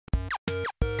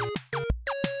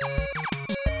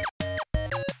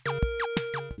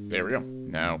There we go.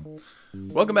 Now,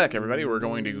 welcome back, everybody. We're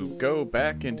going to go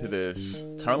back into this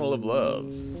tunnel of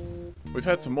love. We've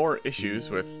had some more issues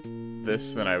with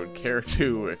this than I would care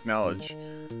to acknowledge,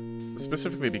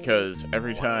 specifically because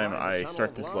every time I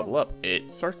start this level up, it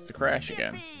starts to crash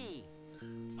again.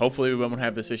 Hopefully we won't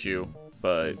have this issue,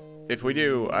 but if we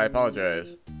do, I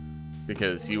apologize,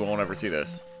 because you won't ever see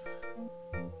this.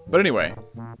 But anyway,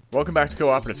 welcome back to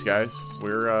Co-Operatives, guys.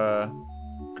 We're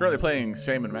currently playing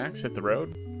Sam and Max Hit the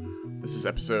Road. This is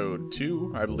episode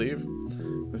 2, I believe.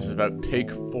 This is about take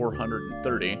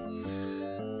 430.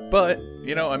 But,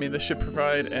 you know, I mean, this should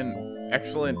provide an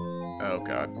excellent, oh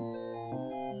god,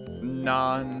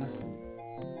 non-terrible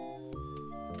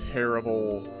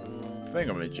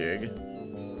thingamajig.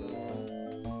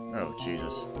 Oh,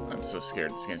 Jesus. I'm so scared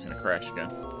this game's gonna crash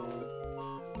again.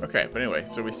 Okay, but anyway,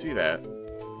 so we see that.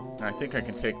 And I think I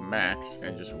can take Max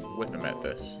and just whip him at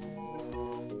this.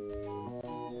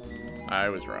 I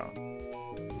was wrong.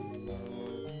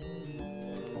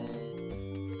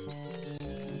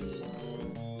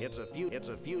 It's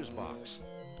a fuse box.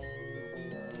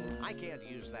 I can't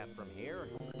use that from here.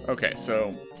 Okay, so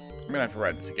I'm gonna have to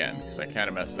write this again because I kind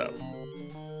of messed up.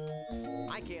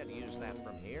 I can't use that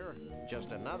from here.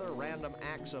 Just another random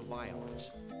acts of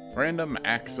violence. Random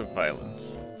acts of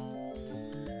violence.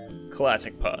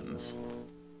 Classic puns.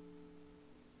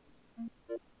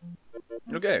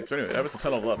 Okay, so anyway, that was the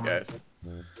Tunnel of Love, guys.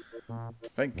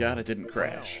 Thank God it didn't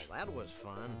crash. Well, that was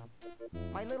fun.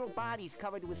 My little body's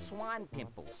covered with swan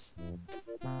pimples.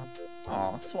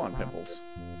 Aw, swan pimples.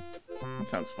 That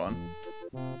sounds fun.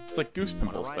 It's like goose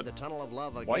pimples, Wanna ride but the Tunnel of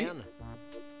Love white? again?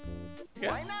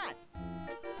 Yes. Why not?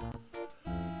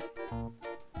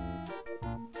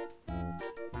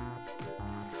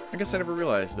 I guess I never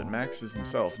realized that Max is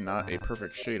himself not a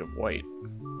perfect shade of white.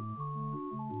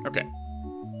 Okay,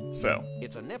 so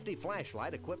It's a nifty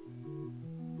flashlight equipped.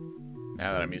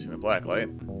 now that I'm using the black light,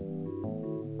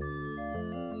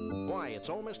 Why, it's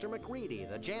old Mr. McCready,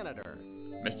 the janitor.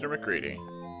 Mr. McCready.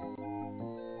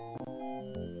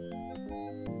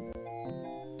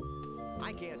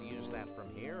 I can't use that from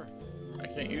here. I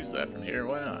can't use that from here.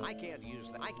 Why not? I can't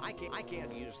use that. I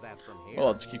can't use that from here. Well,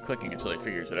 I'll just keep clicking until he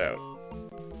figures it out.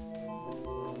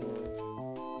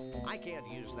 I can't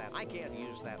use that. I can't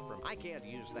use that from. I can't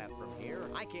use that from here.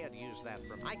 I can't use that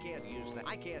from. I can't use that.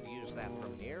 I can't use that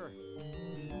from here.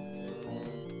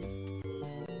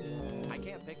 I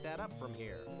can't pick that up from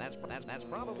here. That's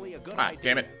probably a good idea.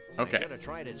 Damn it. Okay. I should have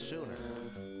tried it sooner.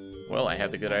 Well, I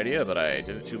had the good idea, but I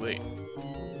did it too late.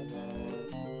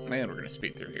 And we're gonna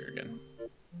speed through here again.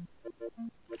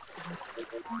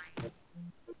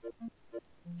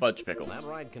 Fudge pickles. That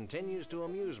ride continues to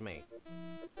amuse me.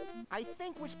 I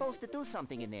think we're supposed to do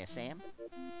something in there, Sam.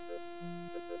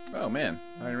 Oh man,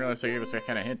 I didn't realize they gave us that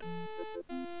kind of hint.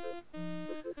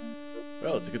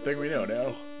 Well, it's a good thing we know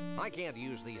now. I can't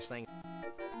use these things.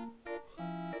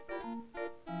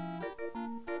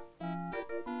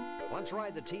 Let's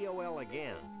ride the TOL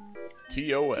again.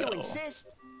 You TOL. insist?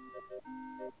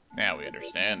 Now we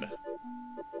understand.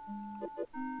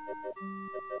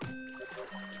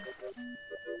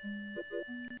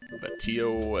 The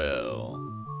TOL.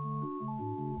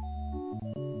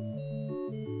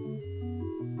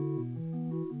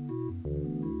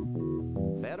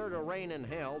 Better to reign in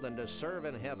hell than to serve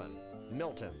in heaven.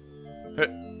 Milton.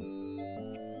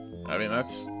 I mean,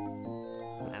 that's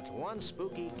one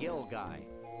spooky gill guy.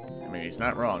 I mean, he's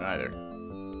not wrong either.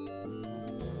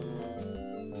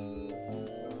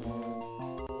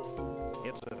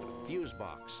 It's a fuse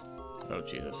box. Oh,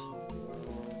 Jesus.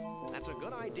 That's a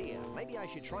good idea. Maybe I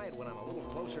should try it when I'm a little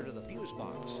closer to the fuse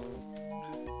box.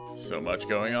 So much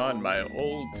going on, my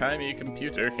old-timey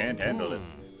computer can't handle it.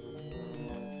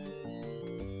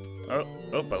 Oh,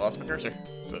 I lost my cursor.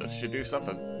 So this should do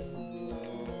something.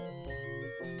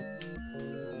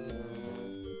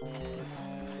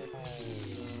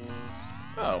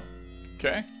 Oh,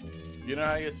 okay. You know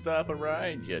how you stop a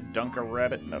ride? You dunk a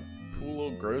rabbit in a pool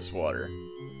of gross water.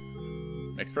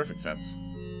 Makes perfect sense.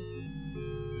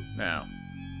 Now,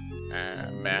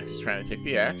 Max is trying to take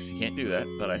the axe. You can't do that,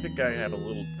 but I think I have a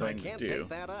little I thing to can't do. pick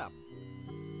that up.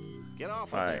 Get off of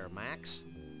Fine. there, Max.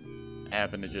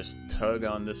 Happen to just tug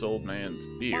on this old man's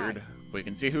beard, we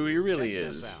can see who he really Check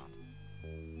this is. out.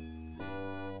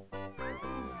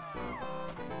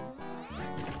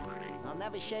 I'll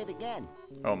never shave again.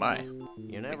 Oh my.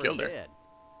 You never killed her. did.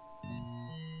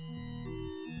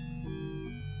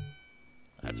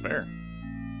 That's fair.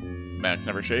 Max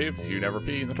never shaves, you never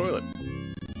pee in the toilet.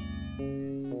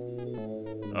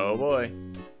 Oh boy.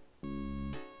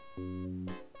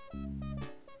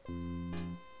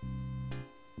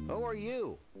 Who are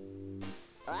you?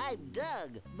 I'm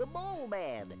Doug, the Mole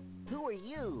Man. Who are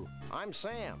you? I'm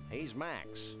Sam. He's Max.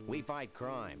 We fight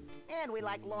crime. And we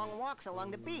like long walks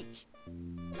along the beach.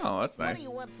 Oh, that's What nice. do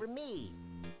you want from me?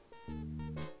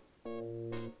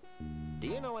 Do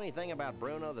you know anything about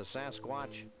Bruno the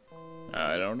Sasquatch?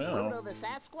 I don't know. Bruno the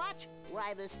Sasquatch?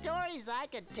 Why, the stories I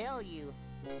could tell you.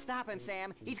 Stop him,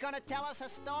 Sam. He's gonna tell us a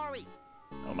story.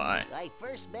 Oh my. I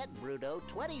first met Bruno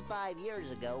 25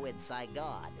 years ago in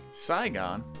Saigon.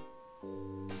 Saigon?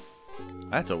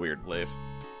 That's a weird place.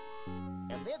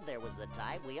 And then there was the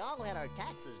time we all had our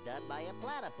taxes done by a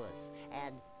platypus.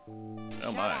 And... Oh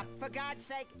shut my. up, for God's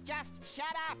sake, just shut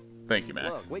up! Thank you,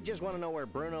 Max. Look, we just want to know where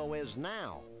Bruno is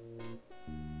now.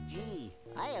 Gee,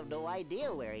 I have no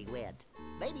idea where he went.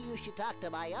 Maybe you should talk to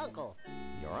my uncle.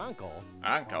 Your uncle?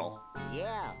 Uncle.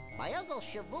 Yeah, my Uncle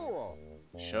Shavul.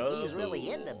 Shavul. He's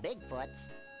really into Bigfoots.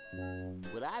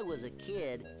 When I was a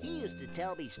kid, he used to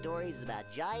tell me stories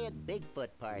about giant Bigfoot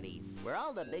parties, where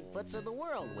all the Bigfoots of the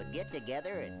world would get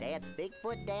together and dance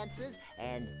Bigfoot dances,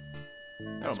 and...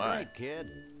 That's my. great, kid.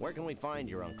 Where can we find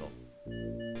your uncle?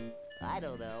 I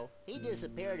don't know. He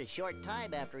disappeared a short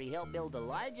time after he helped build the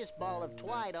largest ball of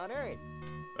twine on Earth.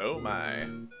 Oh my.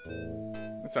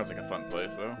 That sounds like a fun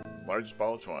place, though. Largest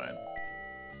ball of twine.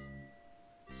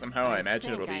 Somehow I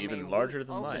imagine it'll be think I even may larger read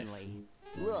than life. openly.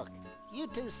 Look, you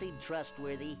two seem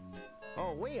trustworthy.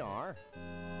 Oh, we are.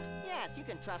 Yes, you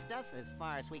can trust us as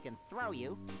far as we can throw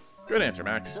you. Good answer,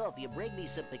 Max. So if you bring me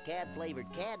some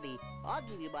pecan-flavored candy, I'll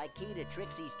give you my key to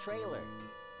Trixie's trailer.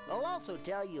 I'll also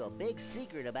tell you a big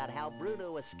secret about how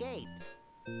Bruno escaped.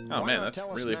 Oh Why man, not that's tell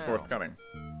us really now? forthcoming.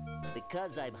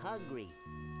 Because I'm hungry.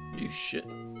 You shit.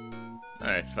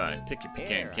 Alright, fine. Take your pecan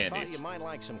Here, I thought candies. you might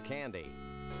like some candy.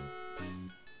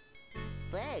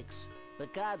 Thanks.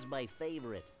 Pecan's my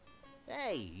favorite.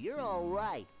 Hey, you're all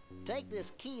right. Take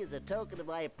this key as a token of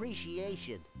my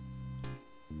appreciation.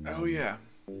 Oh yeah.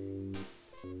 And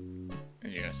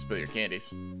you're gonna spill your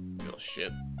candies. You little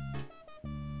shit.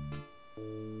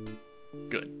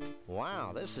 Good.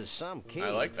 Wow, this is some key. I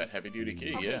like that heavy duty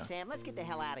key, Okay, yeah. Sam, let's get the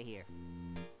hell out of here.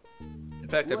 In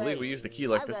fact, I believe Wait, we used a key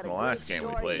like I've this got in the a last great game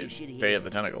we story you played. should hear. Day of the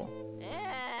Tentacle.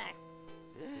 Ah.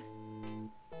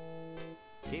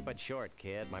 Keep it short,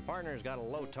 kid. My partner's got a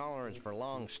low tolerance for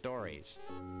long stories.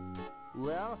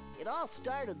 Well, it all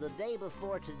started the day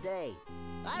before today.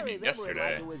 I You mean remember it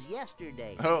yesterday. like it was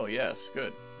yesterday. Oh yes,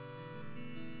 good.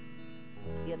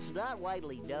 It's not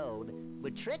widely known,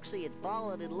 but Trixie had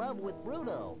fallen in love with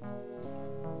Bruno.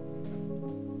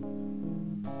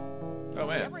 Oh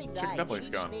man, Every chicken night dumpling's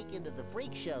she'd gone. sneak into the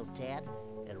freak show tent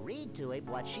and read to him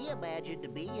what she imagined to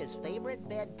be his favorite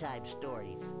bedtime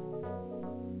stories.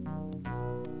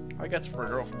 I guess for a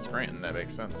girl from Scranton, that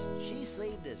makes sense. She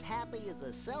seemed as happy as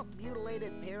a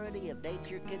self-mutilated parody of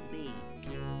nature could be.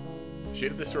 She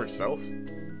did this to herself?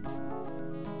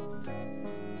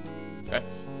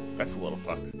 That's a little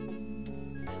fucked.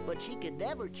 But she could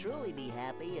never truly be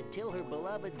happy until her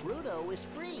beloved Bruno was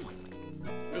free.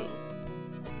 Ooh.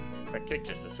 That cake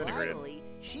just disintegrated. Finally,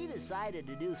 she decided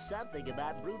to do something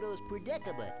about Bruno's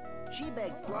predicament. She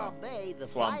begged Flambe, the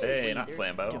fire Flambe, leader, not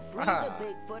Flambeau. to free Ah. the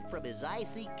Bigfoot from his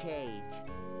icy cage.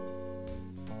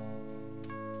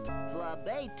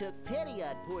 Flambe took pity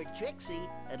on poor Trixie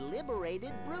and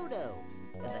liberated Bruno.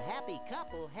 And the happy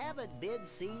couple haven't been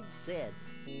seen since.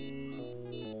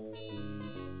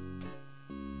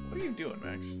 What are you doing,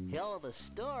 Max? Hell of a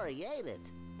story, ain't it?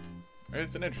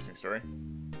 It's an interesting story.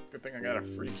 Good thing I got a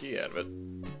free key out of it.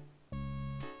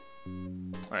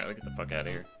 Alright, let's get the fuck out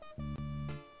of here.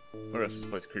 Or else this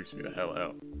place creeps me the hell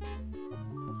out.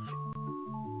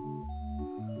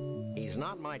 He's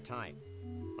not my type.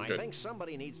 I Good. think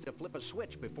somebody needs to flip a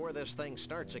switch before this thing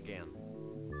starts again.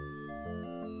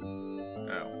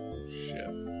 Oh,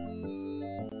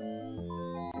 shit.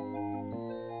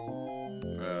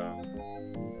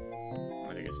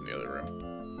 I think it's in the other room.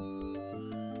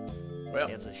 Well,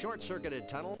 It's a short-circuited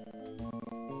tunnel.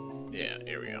 yeah,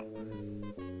 here we go.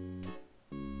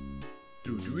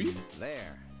 Doo-doo-wee.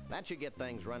 There. That should get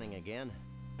things running again.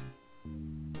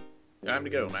 Time to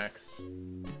go, Max.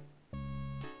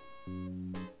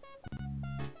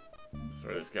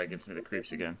 Sorry, this guy gives me the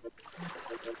creeps again.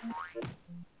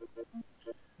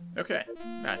 Okay,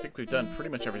 I think we've done pretty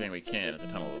much everything we can at the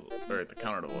tunnel, or at the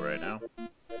counter level right now.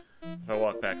 If I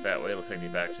walk back that way, it'll take me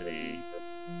back to the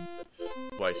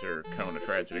Splicer Cone of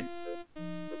Tragedy.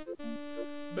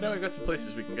 But now we've got some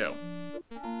places we can go.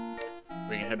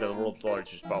 We can head to the world's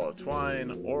largest ball of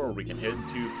twine, or we can head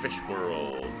to Fish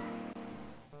World.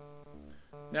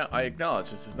 Now, I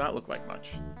acknowledge this does not look like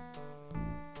much,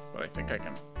 but I think I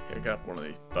can pick up one of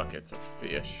these buckets of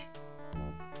fish.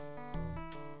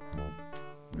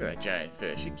 Look at that giant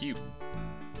fish. He's cute.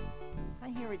 I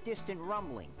hear a distant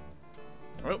rumbling.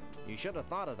 Oh, You should have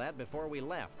thought of that before we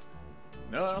left.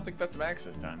 no, I don't think that's Max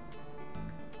this time.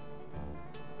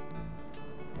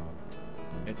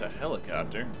 It's a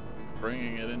helicopter.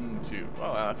 Bringing it into...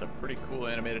 Oh, wow, that's a pretty cool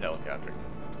animated helicopter.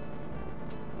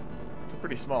 It's a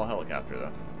pretty small helicopter,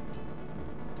 though.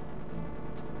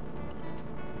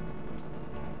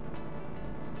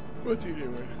 What's he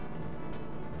doing?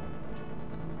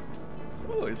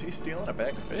 Oh, is he stealing a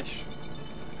bag of fish?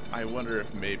 I wonder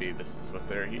if maybe this is what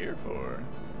they're here for.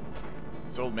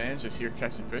 This old man's just here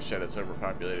catching fish at this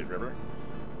overpopulated river.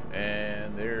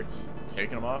 And they're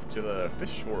taking them off to the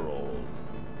fish world.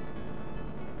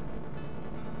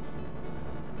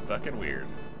 Fucking weird.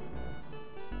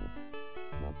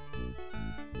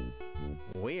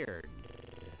 Weird.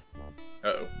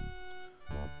 Uh-oh.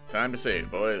 Time to save,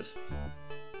 boys.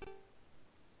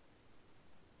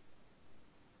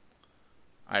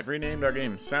 I've renamed our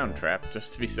game Soundtrap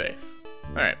just to be safe.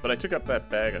 Alright, but I took up that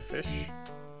bag of fish.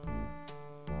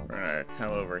 We're gonna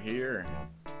come over here.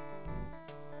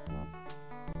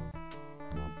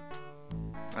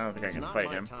 I don't think I can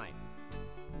fight him. Time.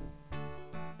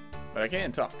 But I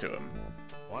can talk to him.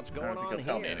 What's I going don't think on he'll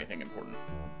tell me here? anything important.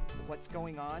 What's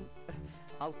going on?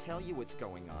 I'll tell you what's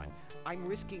going on. I'm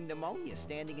risking pneumonia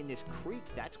standing in this creek.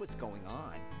 That's what's going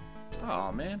on.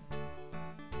 Aw, man.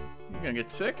 You gonna get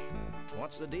sick?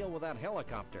 What's the deal with that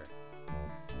helicopter?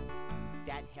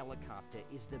 That helicopter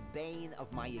is the bane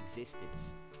of my existence.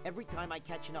 Every time I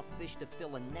catch enough fish to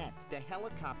fill a net, the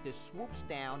helicopter swoops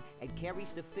down and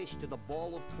carries the fish to the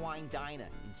Ball of Twine Diner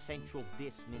in Central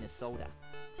Dis, Minnesota.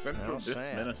 Central How Dis,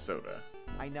 sad. Minnesota.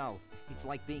 I know. It's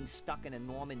like being stuck in a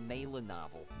Norman Mailer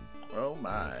novel. Oh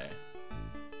my.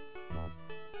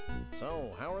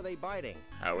 So, how are they biting?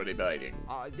 How are they biting?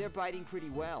 They're biting pretty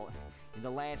well. In the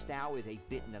last hour, they've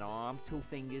bitten an arm, 2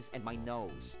 fingers, and my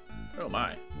nose. Oh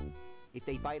my. If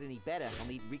they bite any better, I'll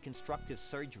need reconstructive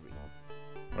surgery.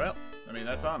 Well, I mean,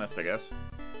 that's honest, I guess.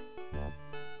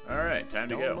 Alright, time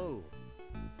to Don't go. move.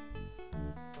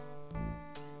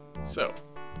 So,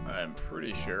 I'm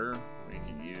pretty sure we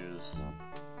can use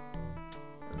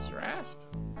this rasp.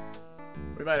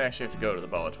 We might actually have to go to the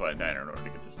Ball of Twine Diner in order to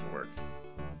get this to work.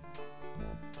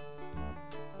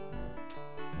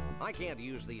 I can't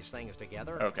use these things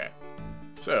together. Okay.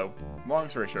 So, long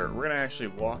story short, we're gonna actually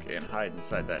walk and hide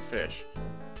inside that fish.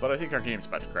 But I think our game's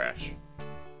about to crash.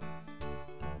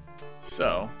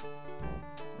 So,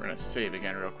 we're gonna save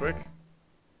again real quick.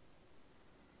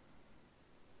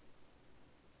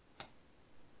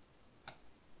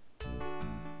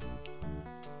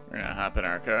 We're gonna hop in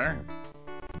our car.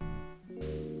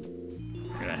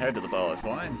 We're gonna head to the Ball of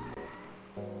Twine.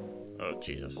 Oh,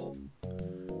 Jesus.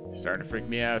 Starting to freak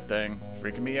me out, thing.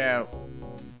 Freaking me out.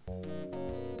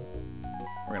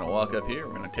 We're gonna walk up here.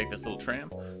 We're gonna take this little tram.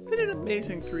 They did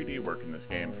amazing 3D work in this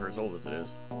game for as old as it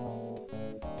is.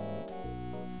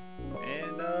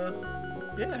 And,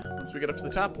 yeah. Once we get up to the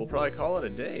top, we'll probably call it a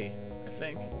day, I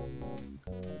think.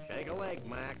 Take a leg,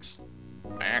 Max.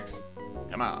 Max,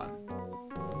 come on.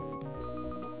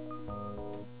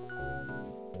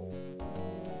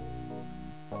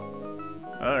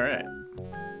 Alright.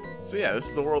 So yeah, this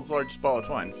is the world's largest ball of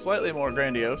twine. Slightly more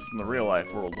grandiose than the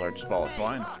real-life world's largest ball of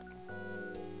twine.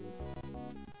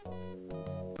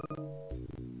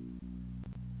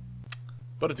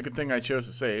 But it's a good thing I chose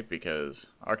to save because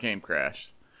our game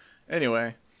crashed.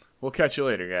 Anyway, we'll catch you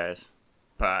later, guys.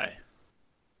 Bye.